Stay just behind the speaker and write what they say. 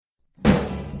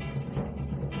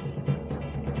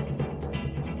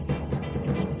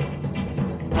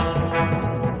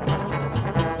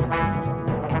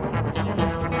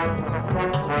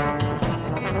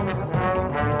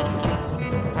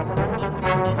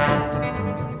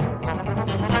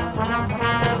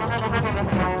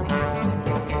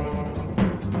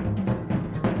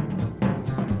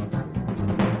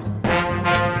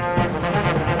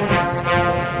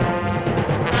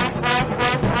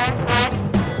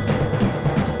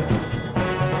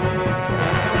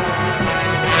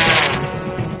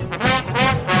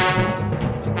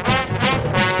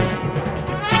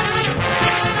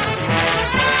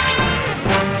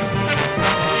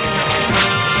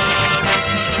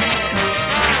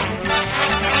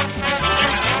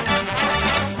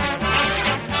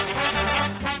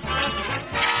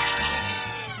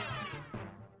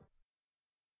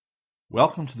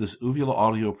Welcome to this Uvula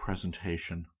audio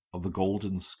presentation of The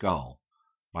Golden Skull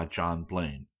by John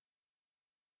Blaine.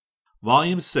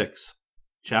 Volume 6,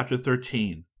 Chapter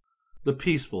 13, The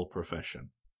Peaceful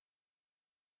Profession.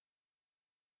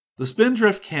 The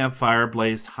Spindrift campfire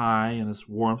blazed high, and its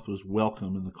warmth was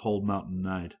welcome in the cold mountain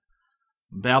night.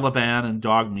 Balaban and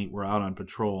Dogmeat were out on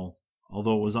patrol,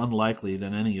 although it was unlikely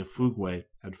that any of Fuguay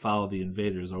had followed the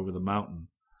invaders over the mountain.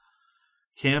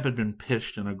 Camp had been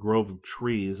pitched in a grove of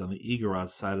trees on the Igorot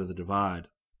side of the divide.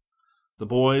 The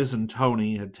boys and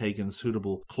Tony had taken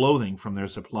suitable clothing from their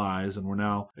supplies and were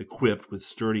now equipped with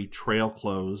sturdy trail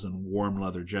clothes and warm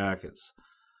leather jackets.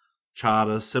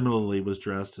 Chada similarly was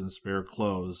dressed in spare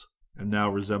clothes and now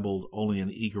resembled only an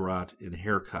Igorot in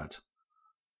haircut.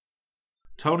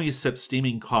 Tony sipped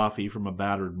steaming coffee from a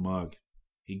battered mug.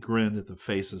 He grinned at the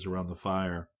faces around the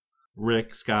fire.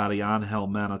 Rick, Scotty, Angel,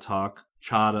 Manitok,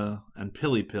 Chada, and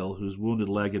Pilly-Pill, whose wounded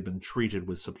leg had been treated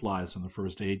with supplies from the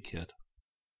first aid kit.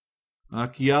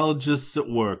 "Archaeologists at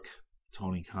work,"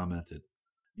 Tony commented.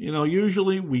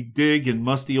 Usually we dig in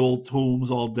musty old tombs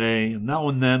all day, and now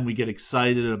and then we get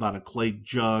excited about a clay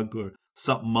jug or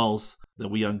something else that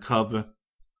we uncover.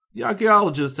 The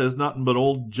archaeologist has nothing but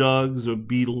old jugs or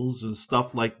beetles and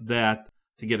stuff like that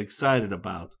to get excited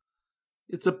about.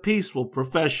 It's a peaceful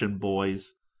profession,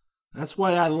 boys. That's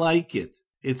why I like it.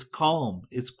 It's calm,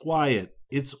 it's quiet,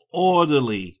 it's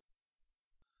orderly.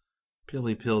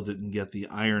 Pilly-Pill didn't get the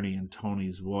irony in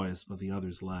Tony's voice, but the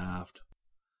others laughed.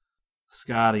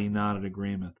 Scotty nodded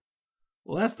agreement.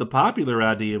 "Well, that's the popular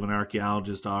idea of an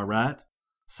archaeologist, all right.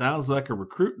 Sounds like a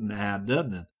recruiting ad,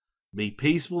 doesn't it? Be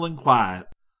peaceful and quiet.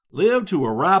 Live to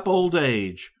a ripe old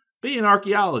age. Be an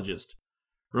archaeologist.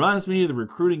 Reminds me of the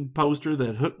recruiting poster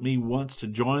that hooked me once to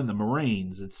join the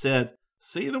Marines. It said,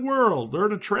 'See the world,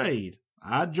 learn a trade.'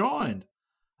 I joined.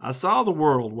 I saw the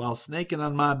world while snaking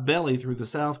on my belly through the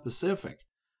South Pacific.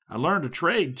 I learned a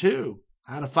trade, too,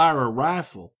 how to fire a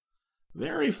rifle.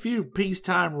 Very few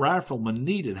peacetime riflemen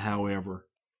need it, however."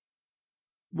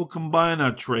 "We'll combine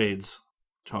our trades,"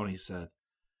 Tony said.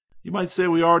 "You might say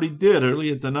we already did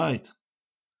earlier tonight."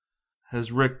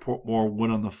 As Rick poured more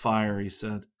wood on the fire, he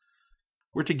said,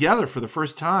 "We're together for the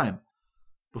first time.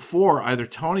 Before, either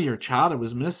Tony or Chada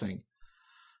was missing.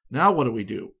 Now what do we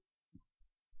do?"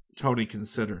 Tony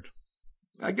considered.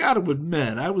 "I got to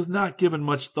admit, I was not giving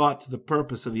much thought to the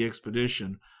purpose of the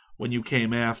expedition when you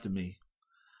came after me.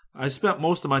 I spent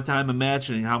most of my time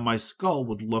imagining how my skull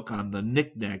would look on the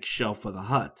knick-knack shelf of the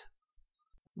hut."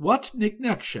 "What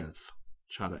knick-knack shelf?"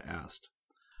 Chada asked.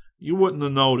 "You wouldn't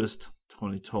have noticed,"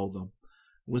 Tony told them.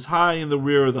 "It was high in the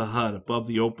rear of the hut, above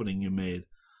the opening you made.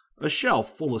 A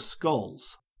shelf full of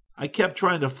skulls. I kept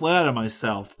trying to flatter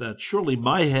myself that surely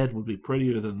my head would be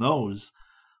prettier than those,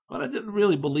 but I didn't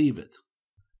really believe it."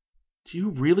 "Do you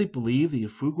really believe the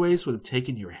Fuguays would have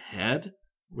taken your head?"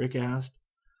 Rick asked.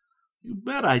 "You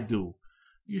bet I do.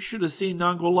 You should have seen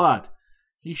Nangolat.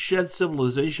 He shed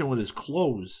civilization with his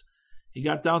clothes. He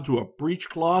got down to a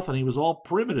breechcloth and he was all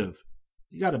primitive.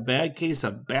 He got a bad case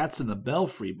of bats in the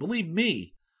belfry. Believe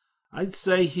me, I'd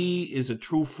say he is a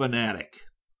true fanatic."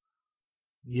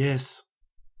 "Yes,"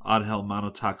 Angel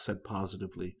Manitok said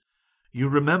positively. "You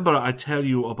remember I tell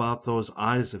you about those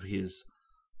eyes of his.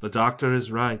 The doctor is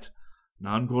right.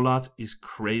 Nangolat is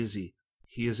crazy.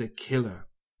 He is a killer."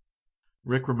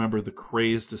 Rick remembered the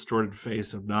crazed, distorted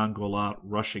face of Nangolat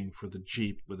rushing for the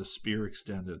jeep with a spear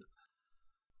extended.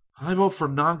 "I vote for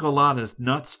Nangolat as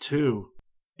nuts, too.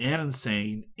 And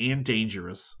insane, and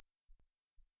dangerous."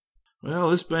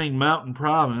 "Well, this being Mountain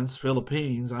Province,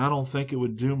 Philippines, I don't think it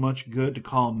would do much good to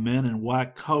call men in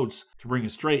white coats to bring a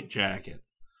straitjacket,"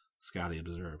 Scotty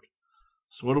observed.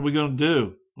 "So what are we going to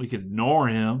do? We could ignore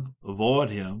him, avoid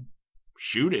him,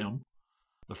 shoot him.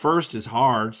 The first is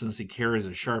hard since he carries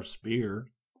a sharp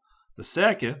spear. The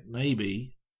second,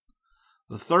 maybe.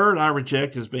 The third I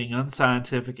reject as being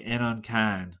unscientific and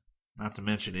unkind, not to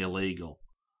mention illegal."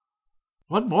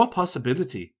 "One more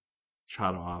possibility,"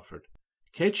 Chada offered.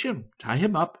 "Catch him, tie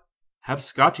him up, have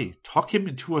Scotty talk him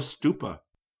into a stupor."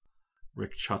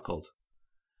 Rick chuckled.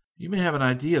 "You may have an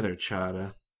idea there,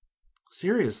 Chada.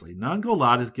 Seriously,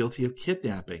 Nangolat is guilty of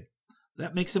kidnapping.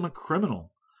 That makes him a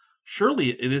criminal. Surely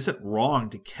it isn't wrong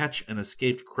to catch an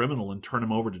escaped criminal and turn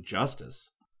him over to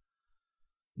justice."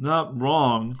 "Not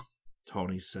wrong,"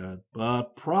 Tony said,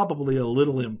 "but probably a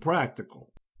little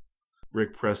impractical."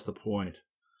 Rick pressed the point.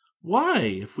 "Why?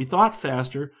 If we thought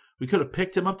faster, we could have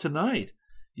picked him up tonight.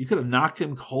 You could have knocked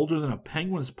him colder than a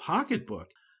penguin's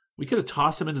pocketbook. We could have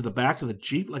tossed him into the back of the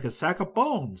jeep like a sack of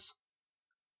bones."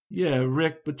 "Yeah,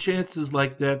 Rick, but chances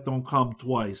like that don't come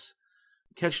twice.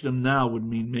 Catching him now would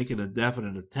mean making a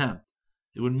definite attempt.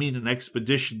 It would mean an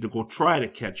expedition to go try to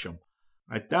catch him.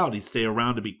 I doubt he'd stay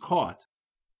around to be caught."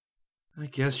 "I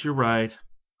guess you're right,"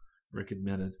 Rick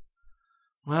admitted.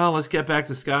 "Well, let's get back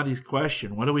to Scotty's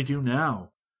question. What do we do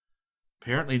now?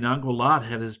 Apparently Nangolat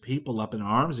had his people up in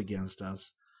arms against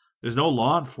us. There's no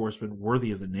law enforcement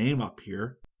worthy of the name up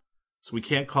here, so we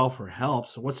can't call for help.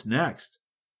 So what's next?"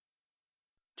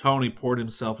 Tony poured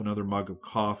himself another mug of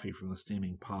coffee from the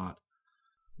steaming pot.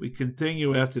 "We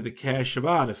continue after the cache of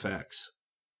artifacts."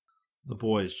 The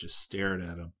boys just stared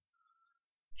at him.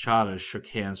 Chada shook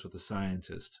hands with the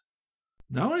scientist.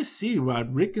 "Now I see why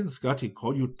Rick and Scotty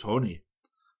call you Tony.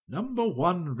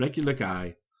 #1 regular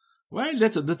guy. Why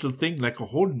let a little thing like a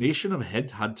whole nation of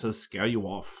headhunters scare you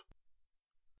off?"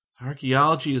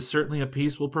 "Archaeology is certainly a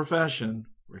peaceful profession,"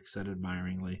 Rick said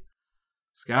admiringly.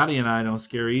 "Scotty and I don't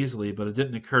scare easily, but it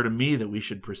didn't occur to me that we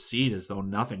should proceed as though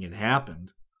nothing had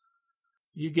happened."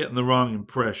 "You're getting the wrong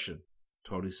impression,"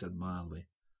 Tony said mildly.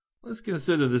 "Let's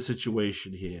consider the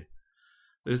situation here.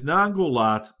 There's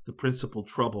Nangolat, the principal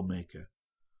troublemaker.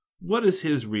 What is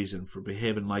his reason for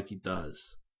behaving like he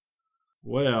does?"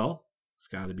 "Well,"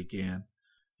 Scotty began,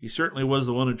 "he certainly was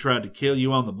the one who tried to kill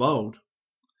you on the boat."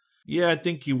 "Yeah, I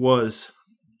think he was.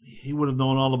 He would have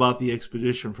known all about the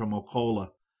expedition from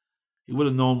Okola. He would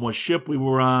have known what ship we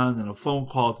were on, and a phone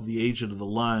call to the agent of the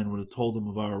line would have told him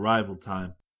of our arrival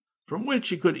time, from which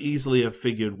he could easily have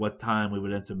figured what time we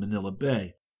would enter Manila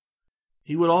Bay.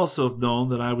 He would also have known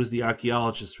that I was the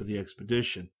archaeologist for the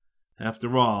expedition.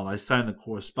 After all, I signed the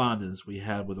correspondence we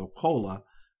had with Okola,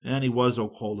 and he was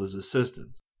Okola's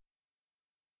assistant."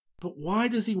 "But why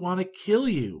does he want to kill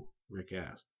you?" Rick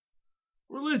asked.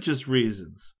 "Religious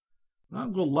reasons.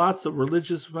 Nangolat's a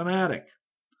religious fanatic.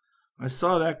 I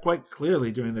saw that quite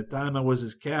clearly during the time I was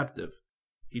his captive.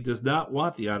 He does not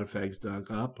want the artifacts dug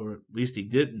up, or at least he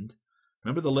didn't.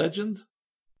 Remember the legend?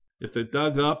 If they're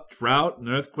dug up, drought and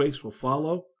earthquakes will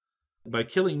follow. By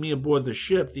killing me aboard the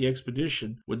ship, the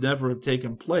expedition would never have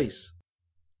taken place.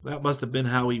 That must have been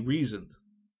how he reasoned."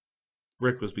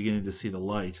 Rick was beginning to see the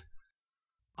light.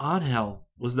 "Angel,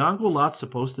 was Nangolat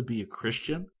supposed to be a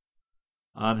Christian?"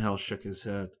 Angel shook his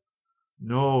head.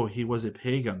 "No, he was a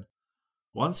pagan.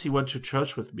 Once he went to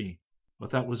church with me, but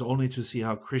that was only to see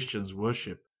how Christians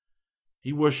worship.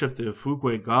 He worshipped the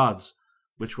Uvula gods,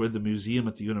 which were in the museum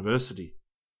at the university."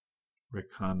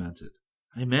 Rick commented,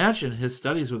 "I imagine his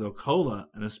studies with Okola,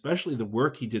 and especially the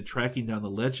work he did tracking down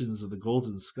the legends of the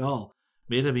Golden Skull,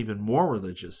 made him even more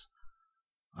religious.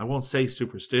 I won't say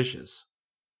superstitious."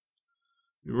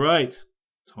 "You're right,"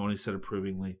 Tony said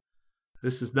approvingly.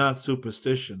 "This is not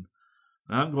superstition.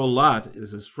 Nangolat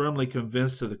is as firmly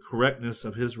convinced of the correctness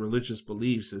of his religious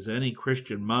beliefs as any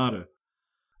Christian martyr.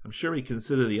 I'm sure he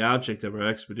considered the object of our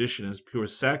expedition as pure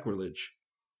sacrilege."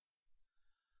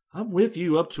 "I'm with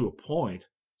you up to a point,"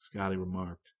 Scotty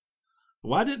remarked. "But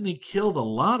why didn't he kill the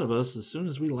lot of us as soon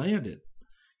as we landed?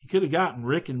 He could have gotten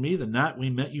Rick and me the night we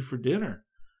met you for dinner.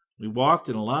 We walked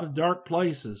in a lot of dark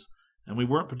places, and we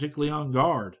weren't particularly on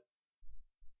guard."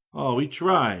 "Oh, he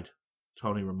tried,"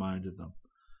 Tony reminded them.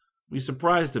 "We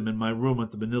surprised him in my room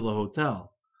at the Manila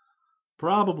Hotel.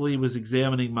 Probably he was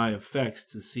examining my effects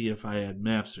to see if I had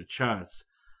maps or charts.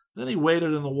 Then he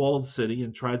waited in the walled city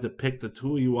and tried to pick the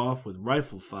two of you off with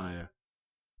rifle fire."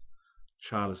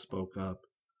 Chada spoke up.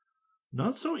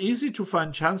 "Not so easy to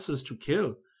find chances to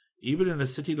kill, even in a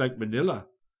city like Manila.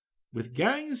 With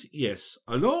gangs, yes.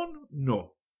 Alone,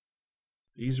 no."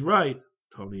 "He's right,"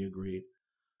 Tony agreed.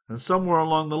 "And somewhere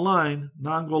along the line,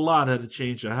 Nangolat had to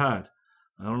change her heart.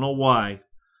 I don't know why.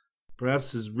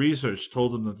 Perhaps his research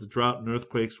told him that the drought and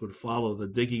earthquakes would follow the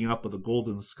digging up of the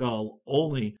Golden Skull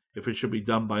only if it should be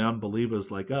done by unbelievers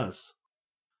like us.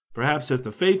 Perhaps if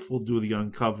the faithful do the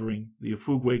uncovering, the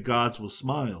Uvula gods will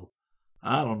smile.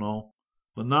 I don't know.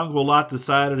 But Nangolat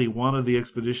decided he wanted the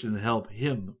expedition to help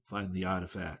him find the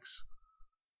artifacts."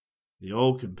 "The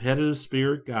old competitive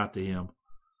spirit got to him,"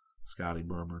 Scotty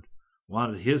murmured.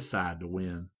 "Wanted his side to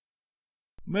win."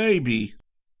 "Maybe,"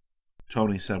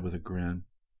 Tony said with a grin.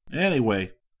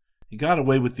 "Anyway, he got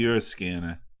away with the Earth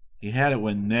scanner. He had it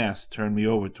when Nass turned me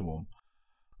over to him.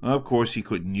 Of course, he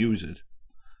couldn't use it.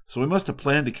 So he must have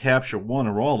planned to capture one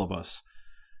or all of us.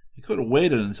 He could have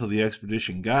waited until the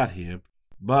expedition got here,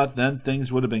 but then things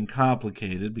would have been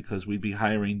complicated because we'd be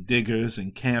hiring diggers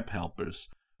and camp helpers,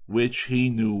 which he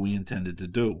knew we intended to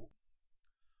do.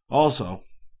 Also,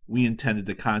 we intended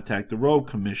to contact the road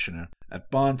commissioner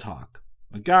at Bontoc,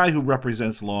 a guy who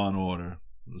represents law and order,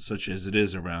 such as it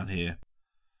is around here.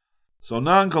 So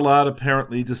Nangolat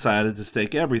apparently decided to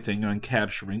stake everything on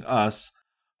capturing us,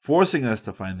 forcing us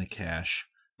to find the cache,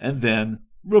 and then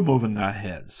removing our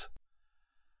heads.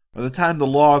 By the time the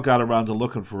law got around to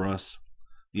looking for us,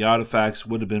 The artifacts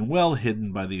would have been well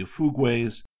hidden by the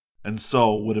Ufugways, and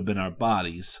so would have been our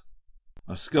bodies.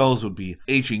 Our skulls would be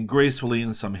aging gracefully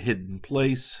in some hidden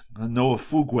place, and no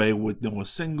Ufugwe would know a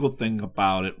single thing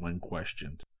about it when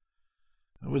questioned.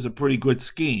 It was a pretty good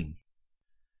scheme.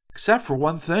 Except for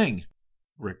one thing,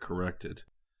 Rick corrected.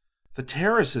 The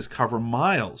terraces cover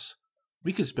miles.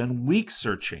 We could spend weeks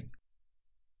searching.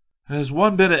 There's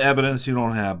one bit of evidence you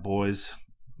don't have, boys.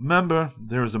 Remember,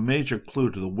 there is a major clue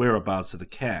to the whereabouts of the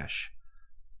cache.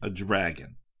 A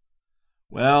dragon.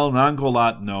 Well,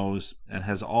 Nangolat knows, and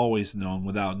has always known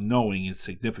without knowing its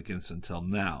significance until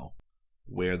now,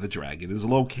 where the dragon is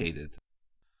located.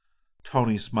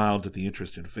 Tony smiled at the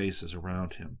interested faces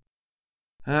around him.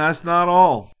 That's not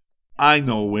all. I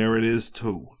know where it is,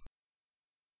 too.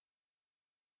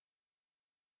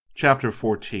 Chapter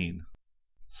 14.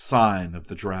 Sign of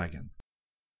the Dragon.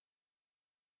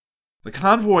 The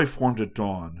convoy formed at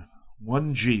dawn.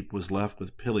 One jeep was left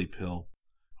with Pilly Pill,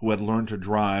 who had learned to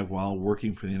drive while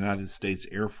working for the United States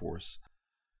Air Force.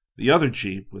 The other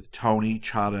jeep, with Tony,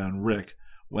 Chada, and Rick,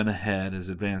 went ahead as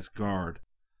advance guard.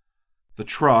 The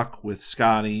truck, with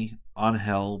Scotty,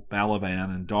 Angel,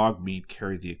 Balaban, and Dogmeat,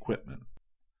 carried the equipment.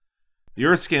 The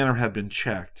earth scanner had been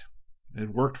checked.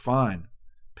 It worked fine.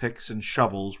 Picks and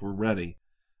shovels were ready,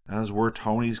 as were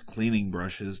Tony's cleaning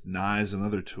brushes, knives, and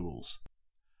other tools.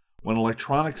 When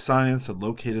electronic science had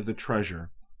located the treasure,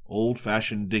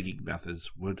 old-fashioned digging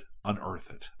methods would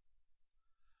unearth it.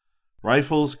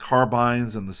 Rifles,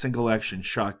 carbines, and the single-action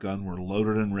shotgun were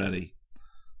loaded and ready.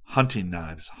 Hunting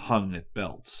knives hung at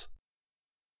belts.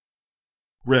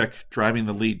 Rick, driving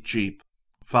the lead jeep,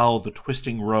 followed the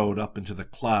twisting road up into the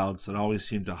clouds that always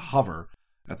seemed to hover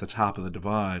at the top of the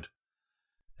divide.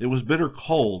 It was bitter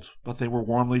cold, but they were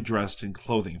warmly dressed in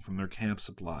clothing from their camp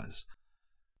supplies.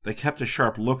 They kept a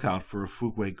sharp lookout for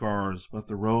Ufugwe guards, but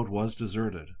the road was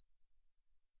deserted.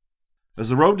 As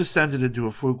the road descended into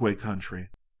Ufugwe country,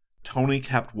 Tony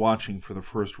kept watching for the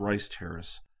first rice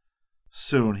terrace.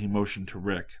 Soon he motioned to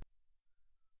Rick.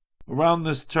 Around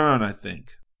this turn, I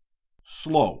think.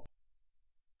 Slow.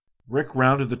 Rick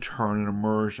rounded the turn and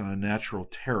emerged on a natural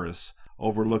terrace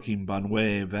overlooking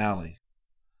Banwe Valley.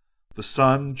 The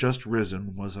sun, just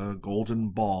risen, was a golden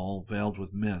ball veiled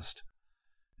with mist.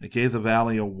 It gave the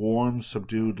valley a warm,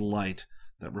 subdued light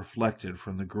that reflected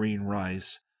from the green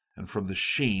rice and from the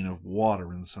sheen of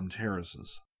water in some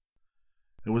terraces.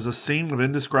 It was a scene of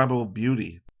indescribable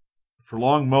beauty. For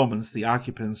long moments the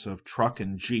occupants of truck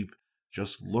and jeep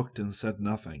just looked and said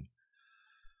nothing.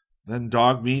 Then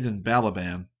Dogmeat and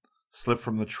Balaban slipped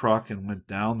from the truck and went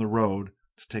down the road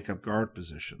to take up guard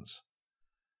positions.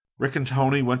 Rick and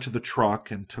Tony went to the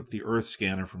truck and took the earth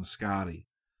scanner from Scotty.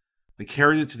 They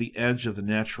carried it to the edge of the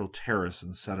natural terrace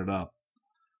and set it up.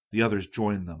 The others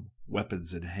joined them,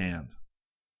 weapons in hand.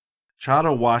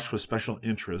 Chada watched with special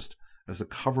interest as the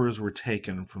covers were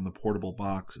taken from the portable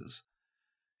boxes.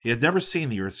 He had never seen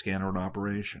the earth scanner in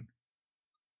operation.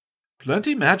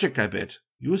 Plenty magic, I bet.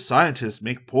 You scientists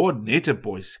make poor native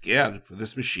boys scared for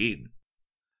this machine.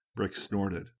 Rick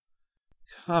snorted.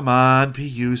 Come on, be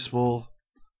useful.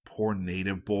 Poor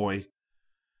native boy.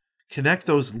 Connect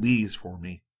those leads for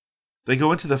me. They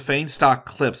go into the Fainstock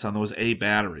clips on those A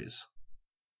batteries.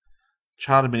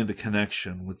 Chada made the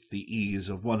connection with the ease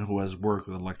of one who has worked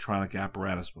with electronic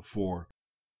apparatus before.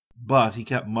 But he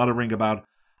kept muttering about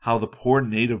how the poor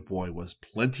native boy was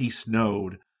plenty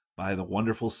snowed by the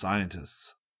wonderful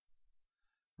scientists.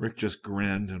 Rick just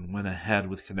grinned and went ahead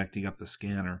with connecting up the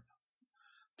scanner.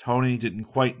 Tony didn't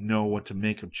quite know what to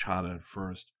make of Chada at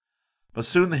first, but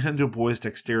soon the Hindu boy's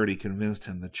dexterity convinced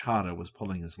him that Chada was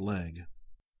pulling his leg.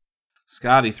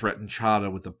 Scotty threatened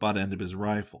Chada with the butt end of his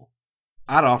rifle.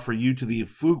 I'd offer you to the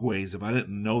Ufugways if I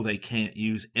didn't know they can't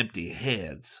use empty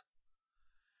heads.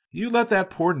 You let that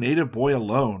poor native boy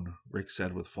alone, Rick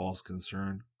said with false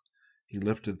concern. He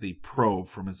lifted the probe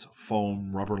from its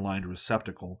foam rubber-lined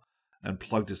receptacle and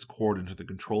plugged its cord into the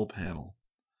control panel.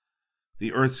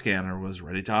 The earth scanner was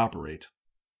ready to operate.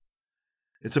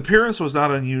 Its appearance was not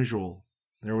unusual.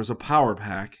 There was a power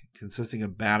pack consisting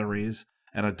of batteries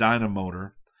and a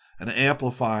dynamotor, an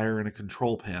amplifier, and a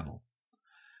control panel.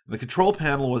 The control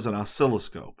panel was an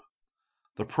oscilloscope.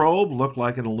 The probe looked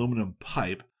like an aluminum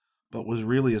pipe, but was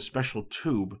really a special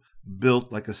tube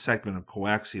built like a segment of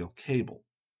coaxial cable.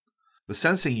 The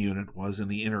sensing unit was in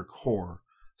the inner core,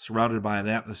 surrounded by an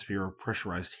atmosphere of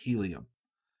pressurized helium.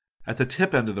 At the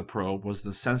tip end of the probe was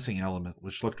the sensing element,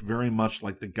 which looked very much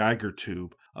like the Geiger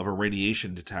tube of a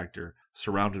radiation detector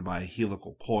surrounded by a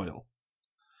helical coil.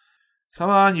 Come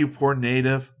on, you poor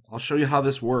native. I'll show you how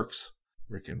this works,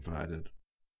 Rick invited.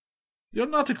 You're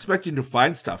not expecting to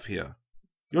find stuff here.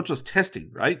 You're just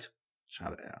testing, right?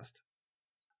 Chada asked.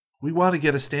 We want to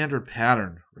get a standard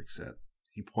pattern, Rick said.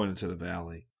 He pointed to the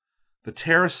valley. The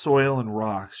terrace soil and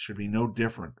rocks should be no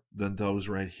different than those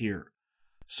right here.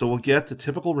 So we'll get the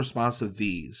typical response of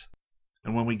these.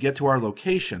 And when we get to our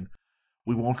location,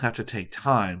 we won't have to take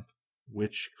time,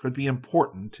 which could be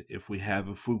important if we have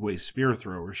a Fugué spear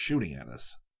thrower shooting at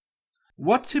us.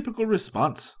 What typical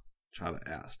response? Chada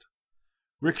asked.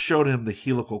 Rick showed him the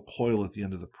helical coil at the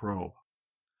end of the probe.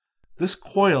 This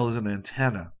coil is an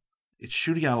antenna. It's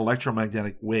shooting out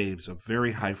electromagnetic waves of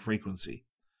very high frequency.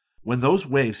 When those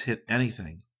waves hit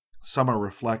anything, some are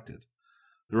reflected.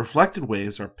 The reflected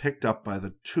waves are picked up by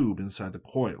the tube inside the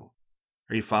coil.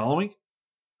 Are you following?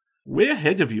 Way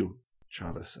ahead of you,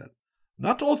 Chada said.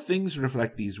 Not all things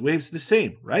reflect these waves the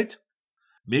same, right?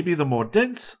 Maybe the more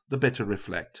dense, the better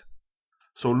reflect.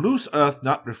 So loose earth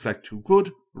not reflect too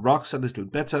good, rocks a little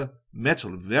better,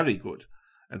 metal very good,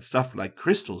 and stuff like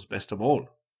crystals best of all.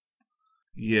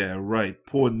 Yeah, right,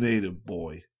 poor native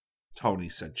boy, Tony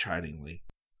said chidingly.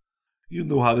 You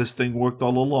knew how this thing worked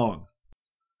all along.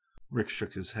 Rick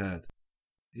shook his head.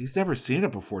 He's never seen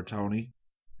it before, Tony.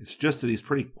 It's just that he's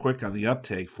pretty quick on the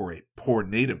uptake for a poor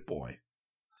native boy.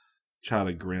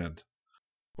 Chada grinned.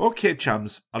 Okay,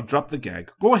 chums, I'll drop the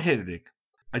gag. Go ahead, Rick.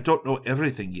 I don't know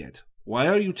everything yet. Why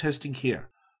are you testing here?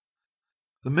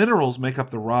 The minerals make up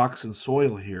the rocks and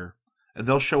soil here, and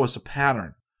they'll show us a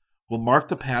pattern. We'll mark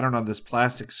the pattern on this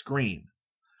plastic screen.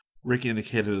 Rick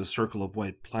indicated a circle of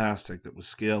white plastic that was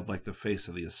scaled like the face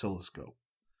of the oscilloscope.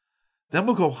 Then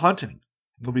we'll go hunting.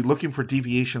 We'll be looking for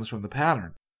deviations from the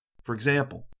pattern. For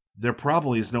example, there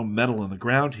probably is no metal in the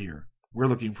ground here. We're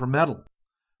looking for metal.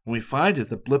 When we find it,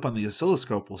 the blip on the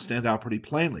oscilloscope will stand out pretty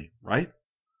plainly, right?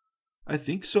 I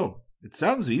think so. It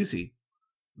sounds easy.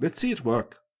 Let's see it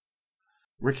work.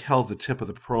 Rick held the tip of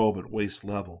the probe at waist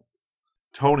level.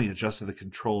 Tony adjusted the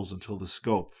controls until the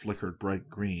scope flickered bright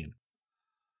green.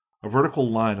 A vertical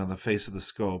line on the face of the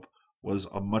scope was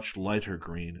a much lighter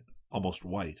green, almost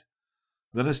white.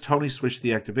 Then as Tony switched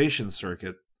the activation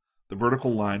circuit, the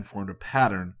vertical line formed a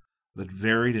pattern that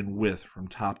varied in width from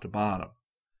top to bottom.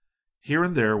 Here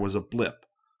and there was a blip,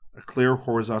 a clear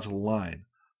horizontal line,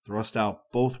 thrust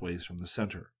out both ways from the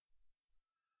center.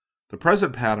 The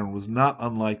present pattern was not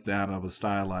unlike that of a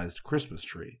stylized Christmas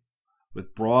tree,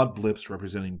 with broad blips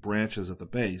representing branches at the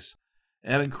base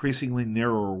and increasingly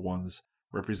narrower ones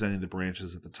representing the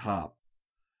branches at the top.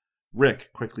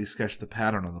 Rick quickly sketched the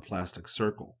pattern on the plastic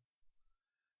circle.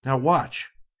 Now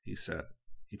watch, he said.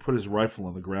 He put his rifle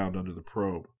on the ground under the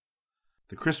probe.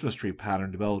 The Christmas tree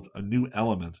pattern developed a new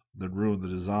element that ruined the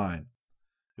design.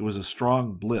 It was a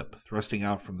strong blip thrusting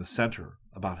out from the center,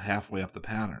 about halfway up the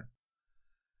pattern.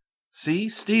 See?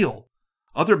 Steel!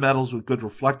 Other metals with good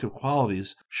reflective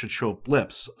qualities should show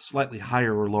blips slightly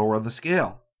higher or lower on the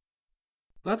scale.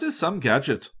 That is some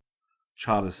gadget,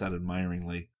 Chada said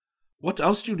admiringly. What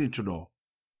else do you need to know?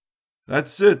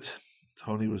 That's it.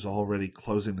 Tony was already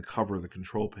closing the cover of the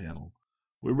control panel.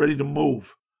 We're ready to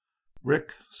move.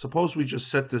 Rick, suppose we just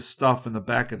set this stuff in the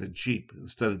back of the Jeep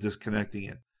instead of disconnecting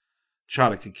it.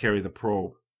 Chada could carry the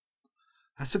probe.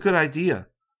 That's a good idea.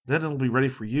 Then it'll be ready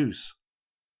for use.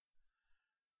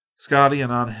 Scotty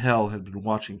and Angel had been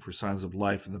watching for signs of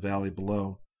life in the valley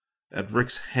below. At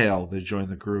Rick's hail, they joined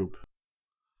the group.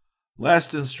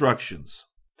 Last instructions,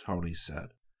 Tony said.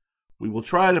 We will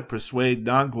try to persuade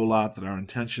Nangolat that our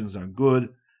intentions are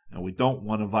good and we don't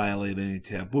want to violate any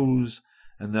taboos,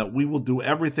 and that we will do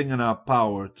everything in our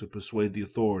power to persuade the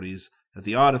authorities that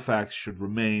the artifacts should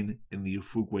remain in the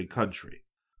Fugué country.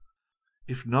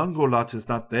 If Nangolat is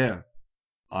not there,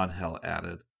 Angel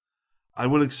added, I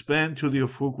will explain to the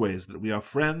Fugués that we are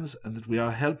friends and that we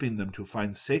are helping them to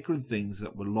find sacred things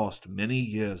that were lost many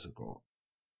years ago.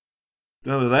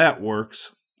 None of that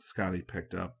works, Scotty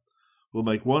picked up. We'll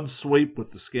make one sweep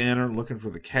with the scanner looking for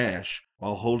the cache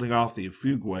while holding off the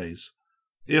Fugués,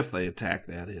 if they attack,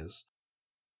 that is.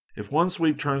 If one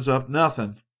sweep turns up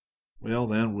nothing, well,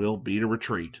 then we'll beat a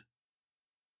retreat.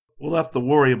 We'll have to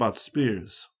worry about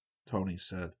spears, Tony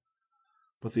said.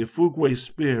 But the Fugué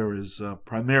spear is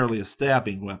primarily a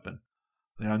stabbing weapon.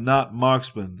 They are not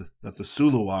marksmen that the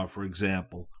Sulu are, for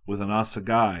example, with an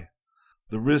assegai.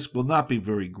 The risk will not be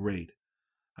very great.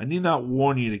 I need not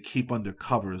warn you to keep under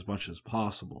cover as much as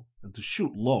possible, and to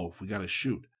shoot low if we gotta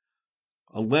shoot.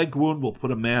 A leg wound will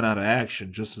put a man out of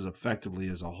action just as effectively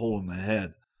as a hole in the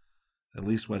head, at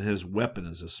least when his weapon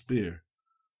is a spear.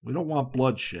 We don't want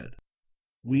bloodshed.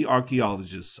 We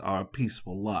archaeologists are a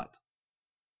peaceful lot.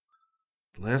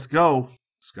 Let's go,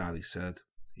 Scotty said.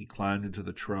 He climbed into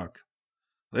the truck.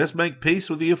 Let's make peace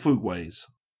with the Fugués.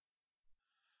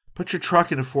 Put your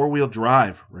truck into four-wheel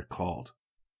drive, Rick called.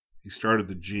 He started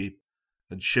the Jeep.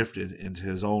 then shifted into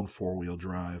his own four-wheel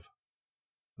drive.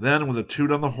 Then, with a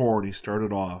toot on the horn, he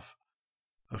started off.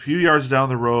 A few yards down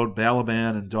the road,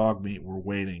 Balaban and Dogmeat were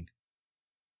waiting.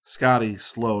 Scotty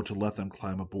slowed to let them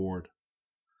climb aboard.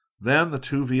 Then the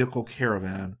two-vehicle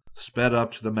caravan sped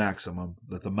up to the maximum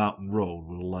that the mountain road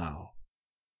would allow.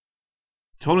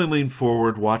 Tony leaned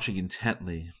forward, watching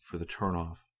intently for the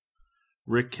turnoff.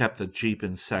 Rick kept the Jeep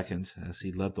in second as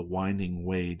he led the winding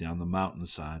way down the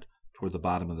mountainside toward the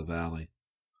bottom of the valley.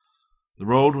 The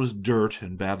road was dirt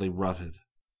and badly rutted.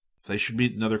 If they should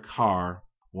meet another car,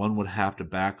 one would have to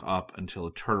back up until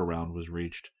a turnaround was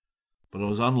reached, but it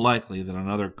was unlikely that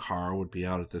another car would be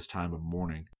out at this time of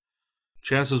morning.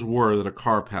 Chances were that a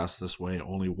car passed this way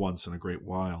only once in a great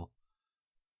while.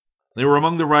 They were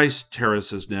among the rice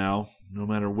terraces now. No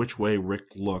matter which way Rick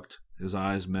looked, his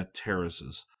eyes met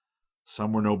terraces.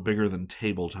 Some were no bigger than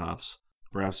tabletops,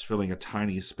 perhaps filling a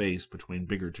tiny space between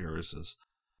bigger terraces.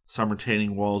 Some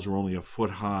retaining walls were only a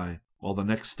foot high, while the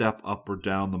next step up or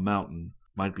down the mountain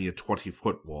might be a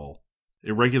 20-foot wall.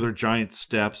 Irregular giant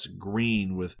steps,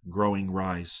 green with growing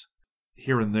rice.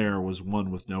 Here and there was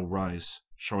one with no rice,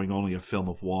 showing only a film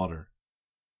of water.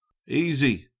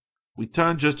 "Easy. We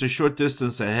turned just a short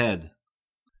distance ahead."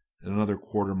 At another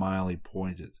quarter-mile he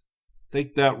pointed.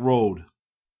 "Take that road."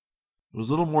 It was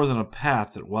little more than a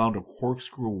path that wound a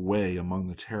corkscrew way among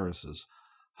the terraces,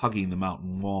 hugging the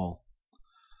mountain wall.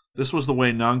 This was the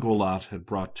way Nangolat had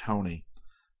brought Tony,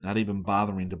 not even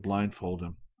bothering to blindfold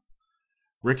him.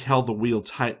 Rick held the wheel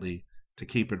tightly to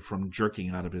keep it from jerking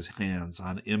out of his hands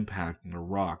on impact in a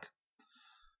rock.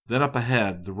 Then up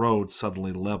ahead, the road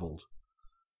suddenly leveled.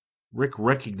 Rick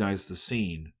recognized the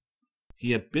scene.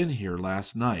 He had been here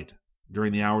last night,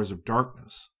 during the hours of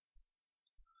darkness.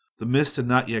 The mist had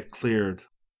not yet cleared.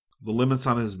 The limits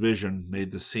on his vision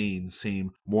made the scene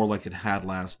seem more like it had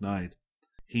last night.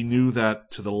 He knew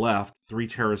that to the left, 3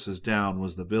 terraces down,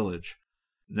 was the village.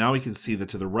 Now he could see that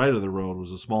to the right of the road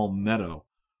was a small meadow,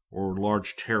 or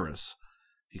large terrace.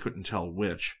 He couldn't tell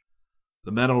which.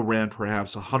 The meadow ran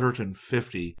perhaps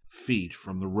 150 feet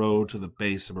from the road to the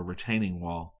base of a retaining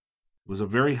wall. It was a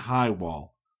very high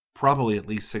wall, probably at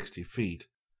least 60 feet.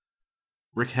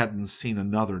 Rick hadn't seen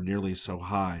another nearly so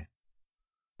high.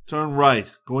 "Turn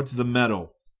right, go into the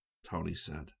meadow," Tony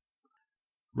said.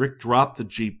 Rick dropped the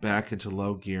Jeep back into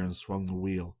low gear and swung the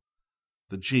wheel.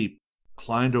 The Jeep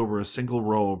climbed over a single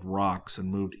row of rocks and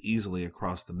moved easily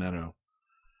across the meadow.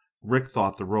 Rick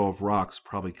thought the row of rocks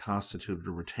probably constituted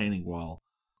a retaining wall,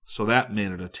 so that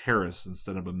made it a terrace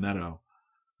instead of a meadow.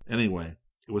 Anyway,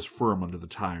 it was firm under the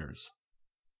tires.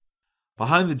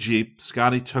 Behind the Jeep,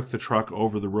 Scotty took the truck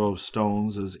over the row of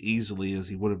stones as easily as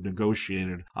he would have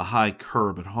negotiated a high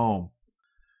curb at home.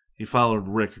 He followed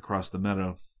Rick across the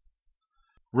meadow.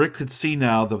 Rick could see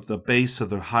now that the base of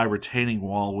the high retaining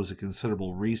wall was a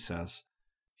considerable recess.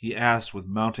 He asked with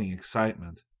mounting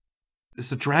excitement, "Is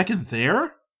the dragon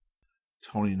there?"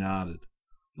 Tony nodded.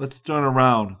 "Let's turn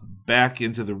around, back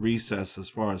into the recess as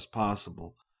far as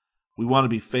possible. We want to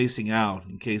be facing out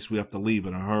in case we have to leave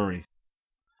in a hurry."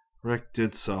 Rick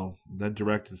did so, then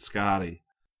directed Scotty.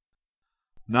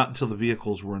 Not until the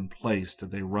vehicles were in place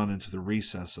did they run into the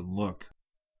recess and look.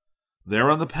 There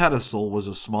on the pedestal was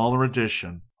a smaller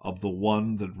edition of the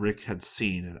one that Rick had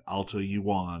seen at Alto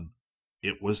Yuan.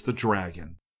 It was the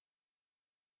dragon.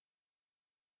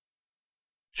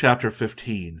 Chapter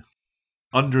 15.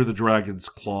 Under the Dragon's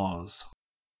Claws.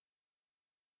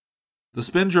 The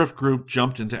Spindrift group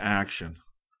jumped into action.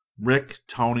 Rick,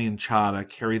 Tony, and Chada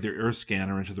carried their earth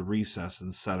scanner into the recess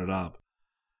and set it up.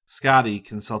 Scotty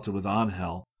consulted with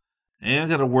Angel,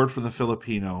 and at a word from the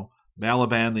Filipino,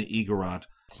 Balaban the Igorot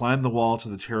climbed the wall to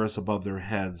the terrace above their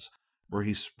heads, where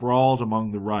he sprawled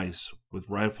among the rice with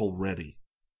rifle ready.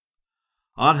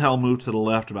 Angel moved to the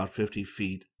left about 50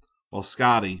 feet, while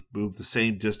Scotty moved the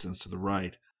same distance to the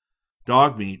right.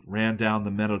 Dogmeat ran down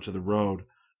the meadow to the road,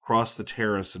 crossed the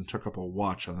terrace, and took up a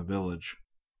watch on the village.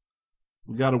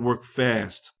 "We gotta work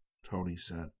fast," Tony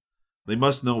said. "They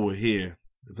must know we're here.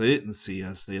 If they didn't see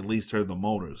us, they at least heard the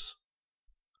motors."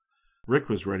 Rick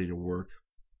was ready to work.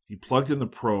 He plugged in the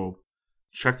probe,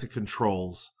 checked the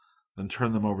controls, then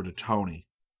turned them over to Tony.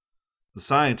 The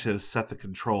scientist set the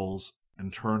controls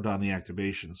and turned on the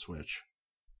activation switch.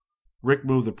 Rick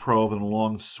moved the probe in a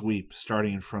long sweep,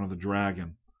 starting in front of the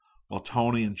dragon, while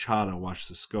Tony and Chada watched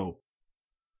the scope.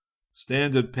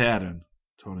 "Standard pattern,"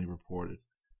 Tony reported.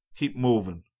 "Keep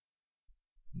moving."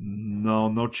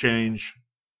 No change."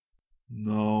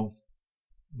 No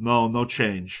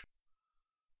change."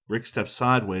 Rick stepped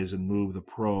sideways and moved the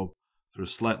probe through a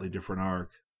slightly different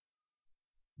arc.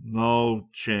 "No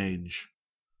change."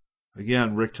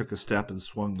 Again, Rick took a step and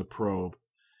swung the probe.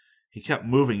 He kept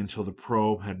moving until the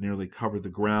probe had nearly covered the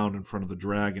ground in front of the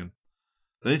dragon.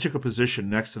 Then he took a position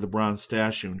next to the bronze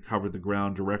statue and covered the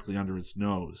ground directly under its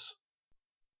nose.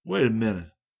 "Wait a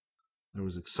minute." There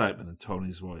was excitement in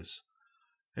Tony's voice.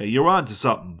 "Hey, you're on to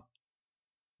something."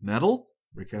 "Metal?"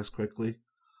 Rick asked quickly.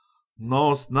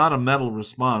 "No, it's not a metal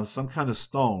response, some kind of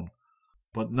stone,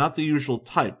 but not the usual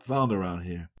type found around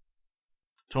here."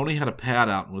 Tony had a pad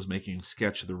out and was making a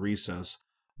sketch of the recess,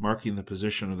 marking the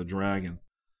position of the dragon.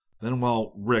 Then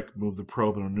while Rick moved the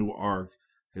probe in a new arc,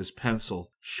 his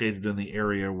pencil shaded in the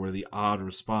area where the odd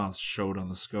response showed on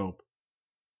the scope.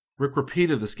 Rick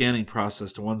repeated the scanning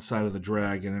process to one side of the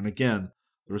dragon, and again,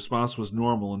 the response was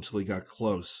normal until he got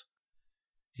close.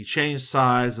 He changed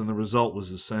size, and the result was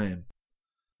the same.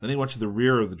 Then he went to the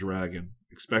rear of the dragon,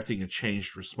 expecting a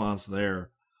changed response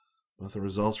there, but the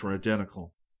results were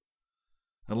identical.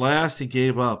 At last, he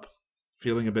gave up,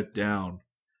 feeling a bit down,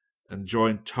 and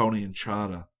joined Tony and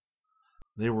Chada.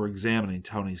 They were examining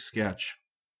Tony's sketch.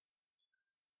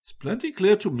 "It's plenty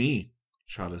clear to me,"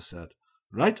 Chada said.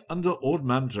 "Right under Old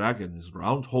Man Dragon is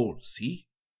round hole, see?"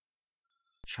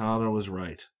 Chada was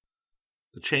right.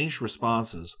 The changed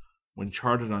responses, when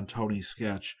charted on Tony's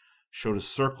sketch, showed a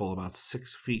circle about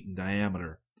 6 feet in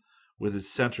diameter, with its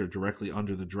center directly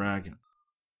under the dragon.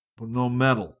 "But no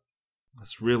metal.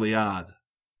 That's really odd,"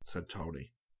 said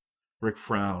Tony. Rick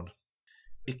frowned.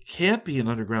 "It can't be an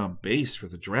underground base for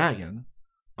the dragon.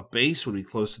 A base would be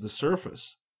close to the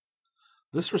surface.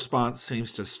 This response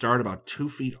seems to start about 2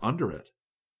 feet under it."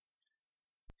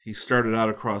 He started out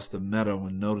across the meadow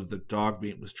and noted that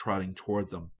Dogmeat was trotting toward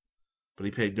them, but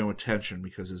he paid no attention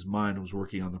because his mind was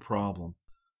working on the problem.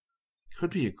 "It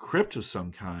could be a crypt of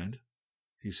some kind,"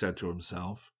 he said to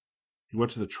himself. He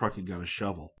went to the truck and got a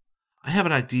shovel. "I have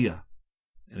an idea,"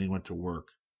 and he went to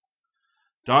work.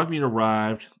 Dogmeat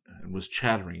arrived and was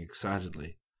chattering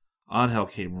excitedly. Angel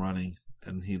came running,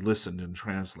 and he listened and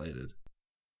translated.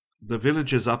 "The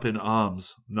village is up in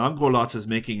arms. Nangolat is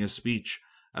making a speech,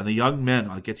 and the young men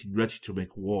are getting ready to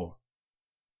make war."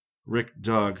 Rick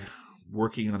dug,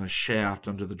 working on a shaft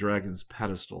under the dragon's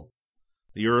pedestal.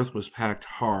 The earth was packed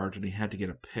hard, and he had to get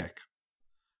a pick.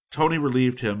 Tony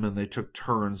relieved him, and they took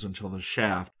turns until the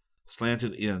shaft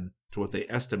slanted in to what they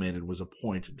estimated was a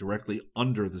point directly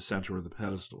under the center of the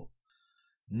pedestal.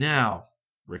 "Now,"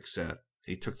 Rick said.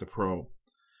 He took the probe.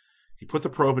 He put the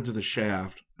probe into the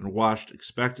shaft and watched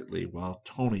expectantly while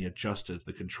Tony adjusted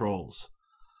the controls.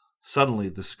 Suddenly,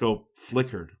 the scope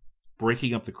flickered,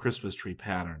 breaking up the Christmas tree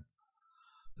pattern.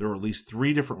 There were at least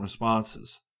 3 different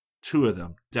responses, 2 of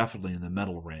them definitely in the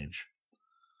metal range.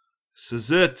 "This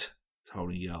is it,"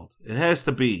 Tony yelled. "It has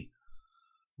to be.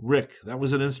 Rick, that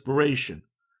was an inspiration.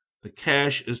 The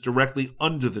cache is directly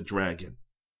under the dragon."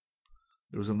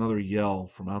 There was another yell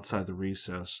from outside the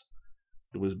recess.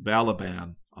 It was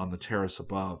Balaban on the terrace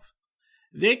above.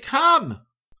 "They come!"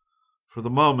 For the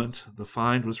moment, the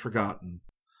find was forgotten.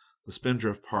 The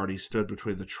Spindrift party stood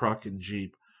between the truck and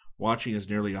jeep, watching as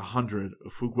nearly 100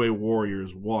 Ufugwe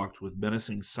warriors walked with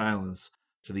menacing silence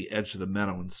to the edge of the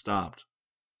meadow and stopped.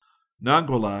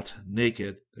 Nangolat,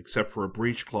 naked except for a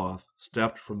breechcloth,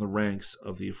 stepped from the ranks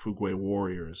of the Ufugwe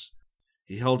warriors.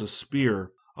 He held a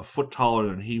spear a foot taller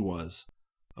than he was,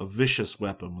 a vicious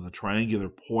weapon with a triangular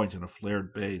point and a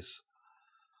flared base.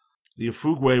 The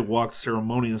Ufugwe walked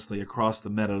ceremoniously across the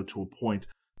meadow to a point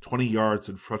 20 yards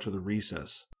in front of the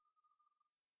recess.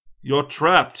 "You're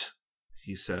trapped,"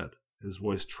 he said, his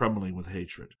voice trembling with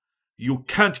hatred. "You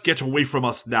can't get away from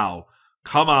us now.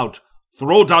 Come out.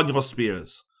 Throw down your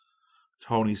spears."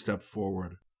 Tony stepped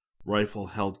forward, rifle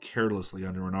held carelessly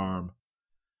under an arm.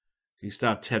 He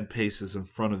stopped 10 paces in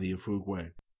front of the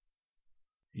Ufugwe.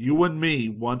 "You and me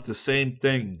want the same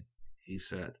thing," he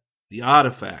said. "The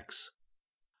artifacts."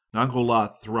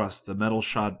 Nangolat thrust the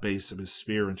metal-shod base of his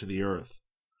spear into the earth.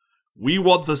 "We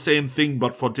want the same thing,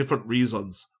 but for different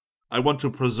reasons. I want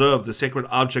to preserve the sacred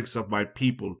objects of my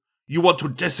people. You want to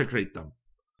desecrate them."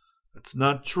 "That's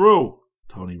not true,"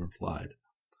 Tony replied.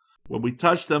 "When we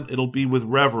touch them, it'll be with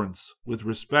reverence, with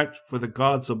respect for the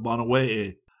gods of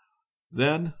Monowee.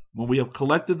 Then, when we have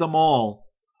collected them all,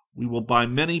 we will buy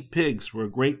many pigs for a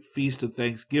great feast of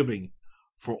Thanksgiving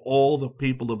for all the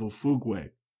people of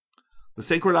Ufugwe. The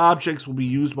sacred objects will be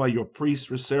used by your priests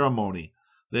for ceremony.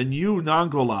 Then you,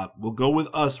 Nangolat, will go with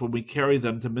us when we carry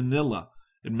them to Manila.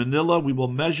 In Manila, we will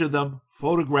measure them,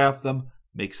 photograph them,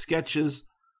 make sketches.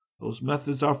 Those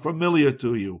methods are familiar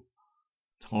to you."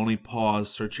 Tony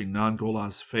paused, searching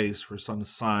Nangolat's face for some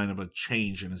sign of a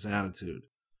change in his attitude.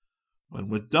 "When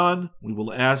we're done, we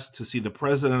will ask to see the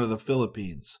President of the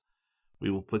Philippines. We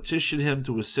will petition him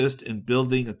to assist in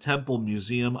building a temple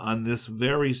museum on this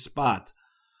very spot.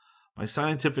 My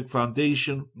scientific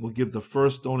foundation will give the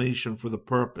first donation for the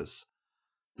purpose.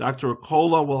 Dr.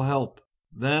 Acola will help.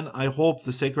 Then I hope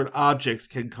the sacred objects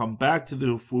can come back to the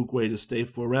Ufugwe to stay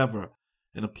forever,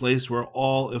 in a place where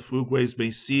all Ufugwes may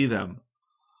see them.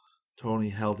 Tony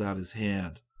held out his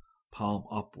hand, palm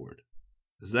upward.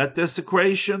 Is that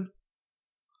desecration?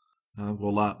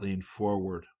 Nangolat leaned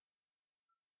forward,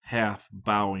 half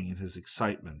bowing in his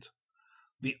excitement.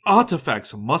 The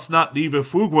artifacts must not leave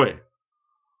Ufugwe.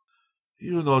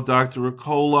 You know Dr.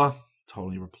 Acola,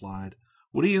 Tony replied.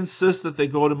 Would he insist that they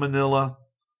go to Manila?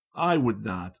 I would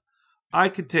not. I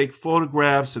could take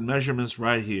photographs and measurements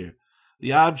right here.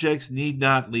 The objects need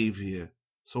not leave here.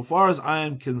 So far as I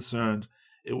am concerned,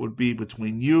 it would be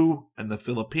between you and the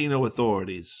Filipino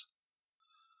authorities.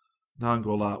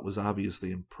 Nangolat was obviously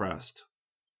impressed.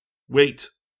 Wait,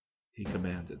 he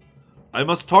commanded. I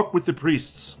must talk with the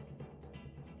priests.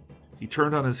 He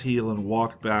turned on his heel and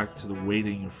walked back to the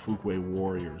waiting Ufugwe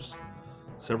warriors.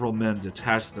 Several men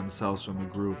detached themselves from the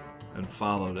group and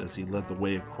followed as he led the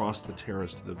way across the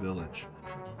terrace to the village.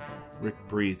 Rick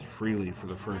breathed freely for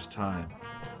the first time.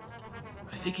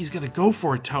 I think he's going to go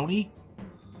for it, Tony.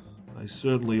 I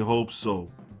certainly hope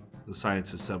so, the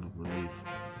scientist said with relief.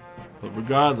 But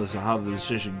regardless of how the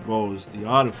decision goes, the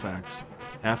artifacts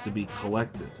have to be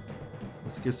collected.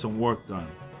 Let's get some work done.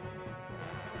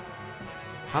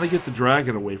 How to get the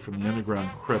dragon away from the underground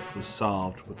crypt was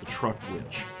solved with the truck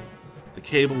winch. The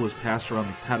cable was passed around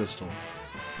the pedestal,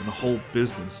 and the whole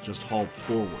business just hauled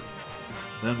forward.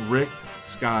 Then Rick,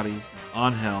 Scotty,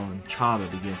 Angel, and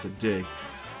Chada began to dig,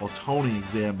 while Tony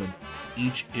examined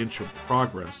each inch of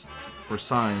progress for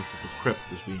signs that the crypt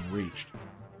was being reached.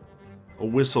 A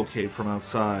whistle came from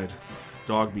outside.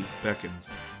 Dogbeat beckoned.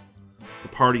 The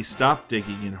party stopped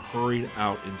digging and hurried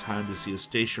out in time to see a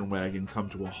station wagon come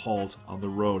to a halt on the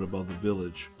road above the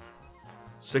village.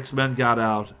 6 men got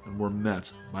out and were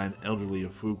met by an elderly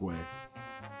Ufugwe.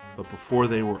 But before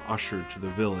they were ushered to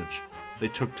the village, they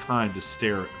took time to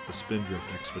stare at the Spindrift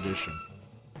expedition.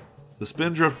 The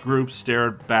Spindrift group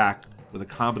stared back with a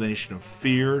combination of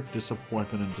fear,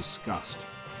 disappointment, and disgust.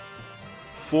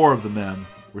 4 of the men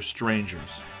were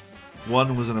strangers.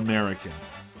 1 was an American,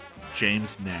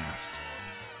 James Nast.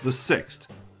 The 6th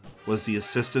was the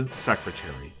Assistant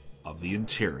Secretary of the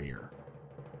Interior.